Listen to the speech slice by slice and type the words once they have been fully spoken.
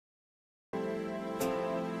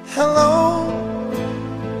Hello,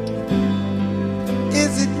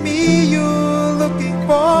 is it me you're looking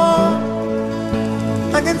for?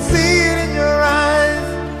 I can see it in your eyes.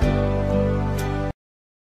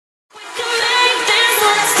 We can make this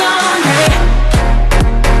last all night.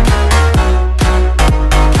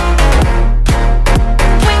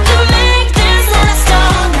 We can make this last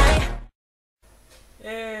all night.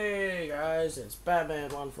 Hey guys, it's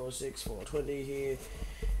Batman146420 here,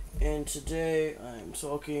 and today I'm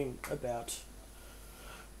talking about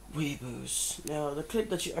weeaboos. Now, the clip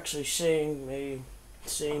that you're actually seeing me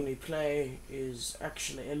play is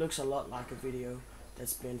actually, it looks a lot like a video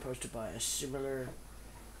that's been posted by a similar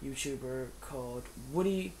YouTuber called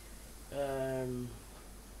Woody.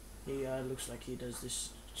 He looks like he does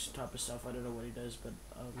this type of stuff. I don't know what he does, but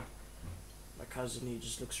my cousin, he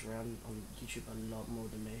just looks around on YouTube a lot more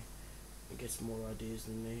than me. He gets more ideas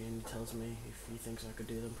than me, and he tells me if he thinks I could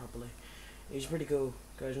do them properly. He's pretty cool,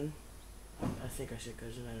 cousin. I think I said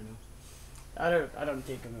cousin. I don't know. I don't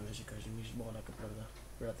think of him as a cousin. He's more like a brother.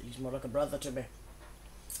 He's more like a brother to me.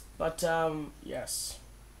 But yes.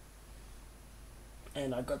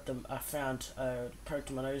 And I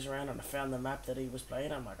poked my nose around and I found the map that he was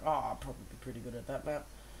playing. I'm like, oh, I'll probably be pretty good at that map.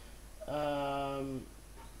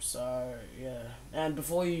 So yeah. And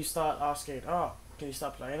before you start asking, oh, can you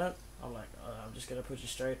start playing it? I'm like, I'm just gonna put you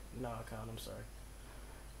straight. No, I can't. I'm sorry.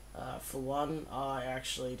 For one, I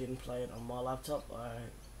actually didn't play it on my laptop. I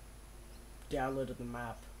downloaded the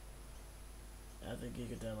map. I think you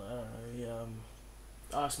could download. I don't know.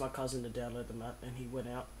 I asked my cousin to download the map, and he went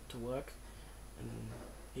out to work, and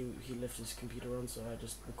he left his computer on, so I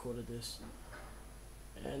just recorded this.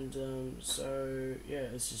 And so yeah,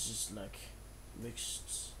 it's just like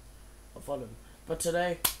mixed volume. But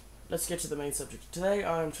today, let's get to the main subject. Today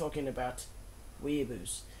I'm talking about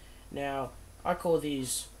weeaboos. Now, I call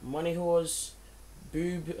these money whores,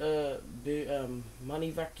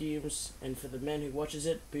 money vacuums, and for the men who watches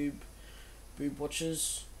it, boob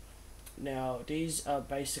watchers. Now, these are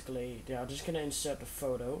basically, I'm just going to insert a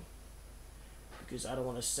photo, because I don't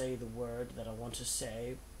want to say the word that I want to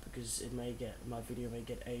say, because it may get, my video may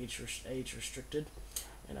get age restricted,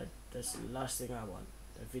 and that's the last thing I want,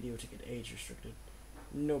 a video to get age restricted.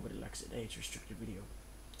 Nobody likes an age restricted video.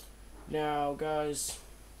 Now guys,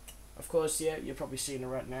 of course, yeah, you're probably seeing it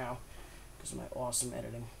right now because of my awesome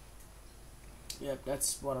editing. Yep,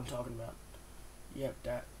 that's what I'm talking about. Yep,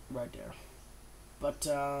 that right there. But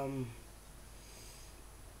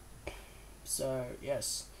so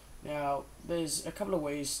yes, now there's a couple of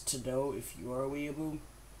ways to know if you are a weeaboo.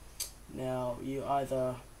 Now, you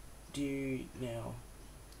either do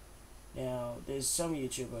now there's some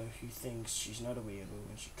YouTuber who thinks she's not a weeaboo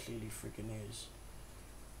and she clearly freaking is.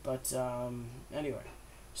 But anyway,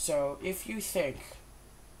 so if you think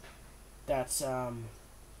that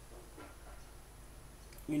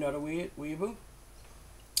you're not a weeaboo,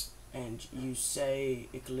 and you say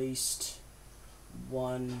at least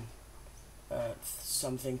one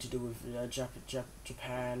something to do with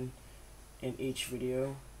Japan in each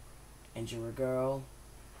video, and you're a girl,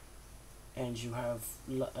 and you have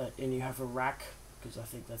a rack, because I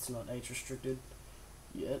think that's not age restricted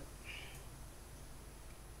yet.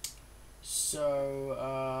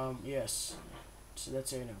 So yes, so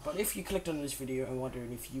that's how you know. But if you clicked on this video and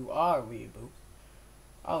wondering if you are a weeaboo,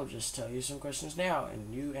 I'll just tell you some questions now,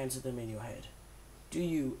 and you answer them in your head. Do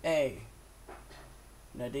you A?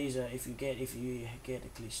 Now these are if you get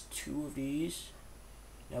at least 2 of these.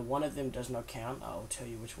 Now one of them does not count. I'll tell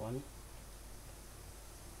you which one.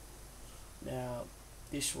 Now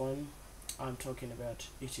this one I'm talking about,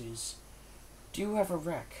 it is, do you have a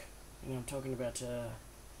rack? And I'm talking about the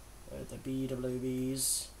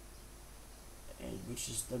BWBs, and which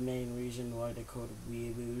is the main reason why they're called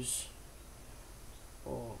weeaboos,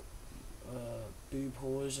 or boob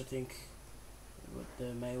whores, I think, with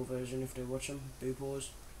the male version if they watch them, boob whores.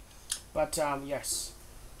 But yes,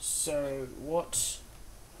 so what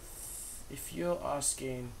if you're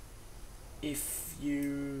asking if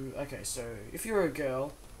you, okay, so if you're a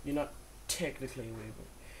girl, you're not technically a weeaboo.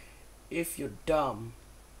 If you're dumb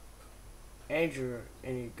and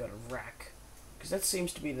you got a rack, because that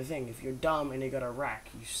seems to be the thing, if you're dumb and you got a rack,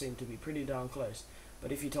 you seem to be pretty darn close.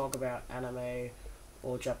 But if you talk about anime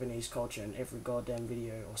or Japanese culture in every goddamn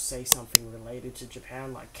video, or say something related to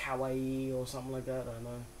Japan, like kawaii or something like that, I don't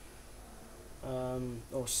know,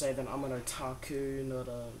 or say that I'm an otaku, not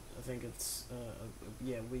a, I think it's,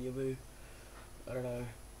 yeah, weeaboo, I don't know,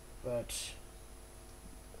 but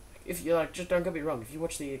if you like, just don't get me wrong, if you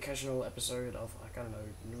watch the occasional episode of, like, I don't know,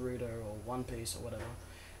 Naruto or One Piece or whatever,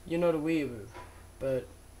 you're not a weeaboo. But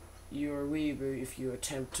you're a weeaboo if you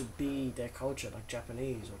attempt to be their culture, like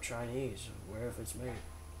Japanese or Chinese or wherever it's made.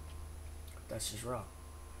 That's just wrong.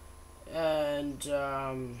 And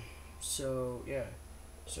so yeah,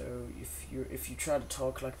 so if you try to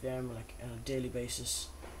talk like them, like on a daily basis,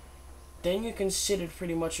 then you're considered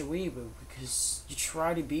pretty much a weeaboo because you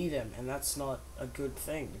try to be them, and that's not a good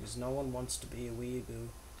thing because no one wants to be a weeaboo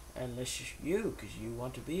unless you, because you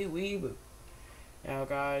want to be a weeaboo. Now,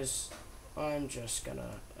 guys, I'm just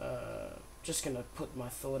gonna put my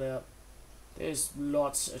thought out. There's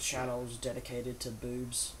lots of channels dedicated to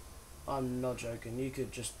boobs. I'm not joking. You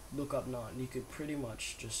could just look up now, and you could pretty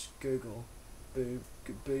much just Google boob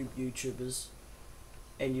YouTubers,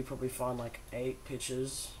 and you probably find like 8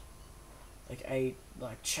 pictures. Like 8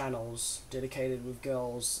 like channels dedicated with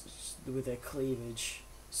girls with their cleavage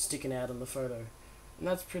sticking out in the photo, and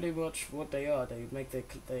that's pretty much what they are. They make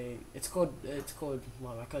it's called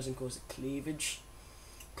well, my cousin calls it cleavage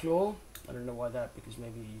claw. I don't know why that, because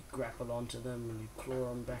maybe you grapple onto them and you claw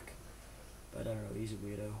them back, but I don't know, he's a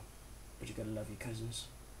weirdo, but you gotta love your cousins.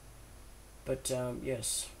 But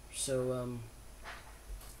yes, so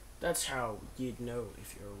that's how you'd know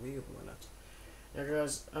if you're a weeaboo or not. Now,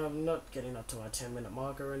 guys, I'm not getting up to my 10-minute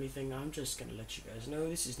mark or anything. I'm just gonna let you guys know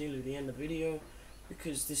this is nearly the end of the video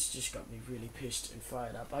because this just got me really pissed and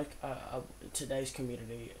fired up. Today's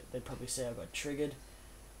community, they'd probably say I got triggered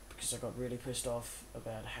because I got really pissed off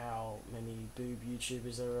about how many boob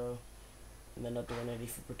YouTubers there are, and they're not doing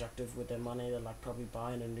anything productive with their money. They're like probably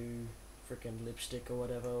buying a new freaking lipstick or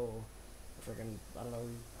whatever, or a freaking, I don't know,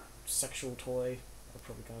 sexual toy. I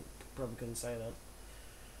probably couldn't say that.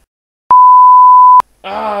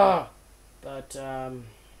 But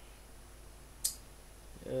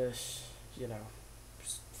you know,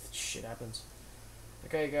 shit happens.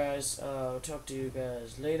 Okay, guys, I'll talk to you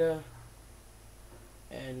guys later,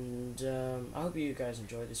 and I hope you guys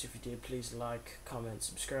enjoyed this. If you did, please like, comment,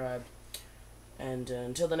 subscribe, and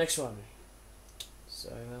until the next one. So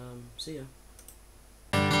see ya.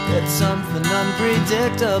 It's something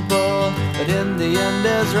unpredictable, but in the end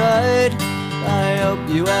is right. I hope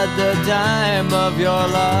you had the time of your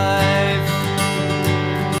life.